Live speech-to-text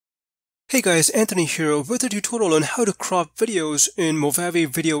Hey guys, Anthony here with a tutorial on how to crop videos in Movavi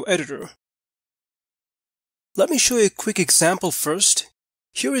Video Editor. Let me show you a quick example first.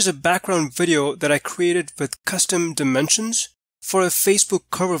 Here is a background video that I created with custom dimensions for a Facebook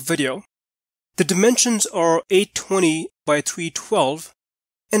cover video. The dimensions are 820 by 312,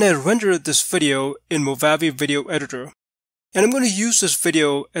 and I rendered this video in Movavi Video Editor. And I'm going to use this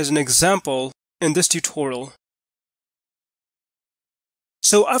video as an example in this tutorial.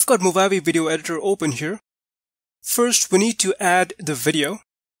 So I've got Movavi Video Editor open here. First, we need to add the video.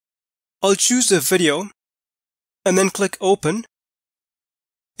 I'll choose the video and then click Open,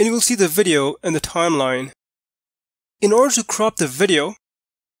 and you will see the video and the timeline. In order to crop the video,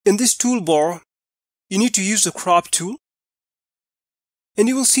 in this toolbar, you need to use the Crop tool, and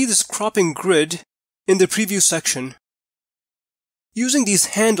you will see this cropping grid in the preview section. Using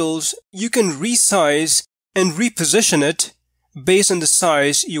these handles, you can resize and reposition it based on the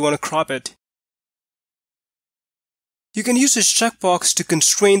size you want to crop it. You can use this checkbox to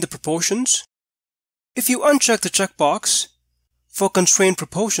constrain the proportions. If you uncheck the checkbox for constrained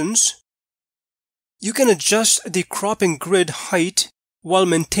proportions, you can adjust the cropping grid height while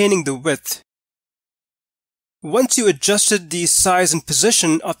maintaining the width. Once you adjusted the size and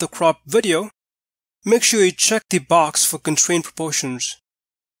position of the cropped video, make sure you check the box for constrained proportions.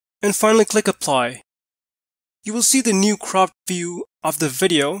 And finally click Apply. You will see the new cropped view of the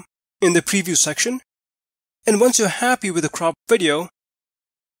video in the preview section. And once you're happy with the cropped video,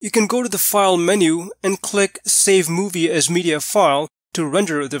 you can go to the File menu and click Save Movie as Media File to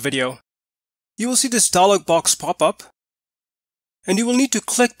render the video. You will see this dialog box pop up, and you will need to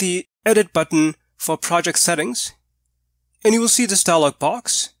click the Edit button for project settings, and you will see this dialog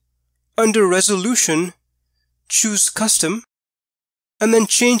box. Under Resolution, choose Custom, and then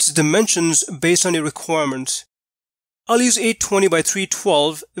change the dimensions based on your requirements. I'll use 820 by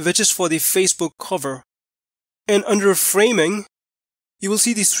 312, which is for the Facebook cover. And under Framing, you will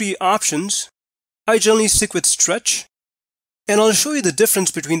see these three options. I generally stick with Stretch, and I'll show you the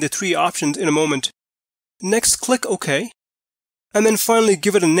difference between the three options in a moment. Next, click OK, and then finally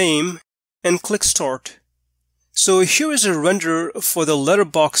give it a name and click Start. So here is a render for the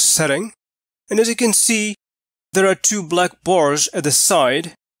Letterbox setting, and as you can see, there are two black bars at the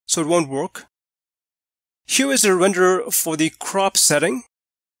side, so it won't work. Here is a render for the crop setting.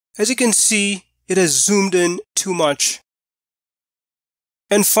 As you can see, it has zoomed in too much.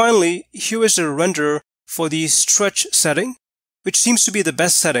 And finally, here is a render for the stretch setting, which seems to be the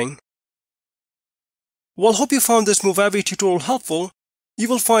best setting. Well, hope you found this Movavi tutorial helpful. You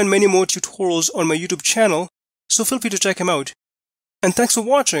will find many more tutorials on my YouTube channel, so feel free to check them out. And thanks for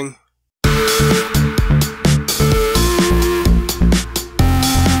watching.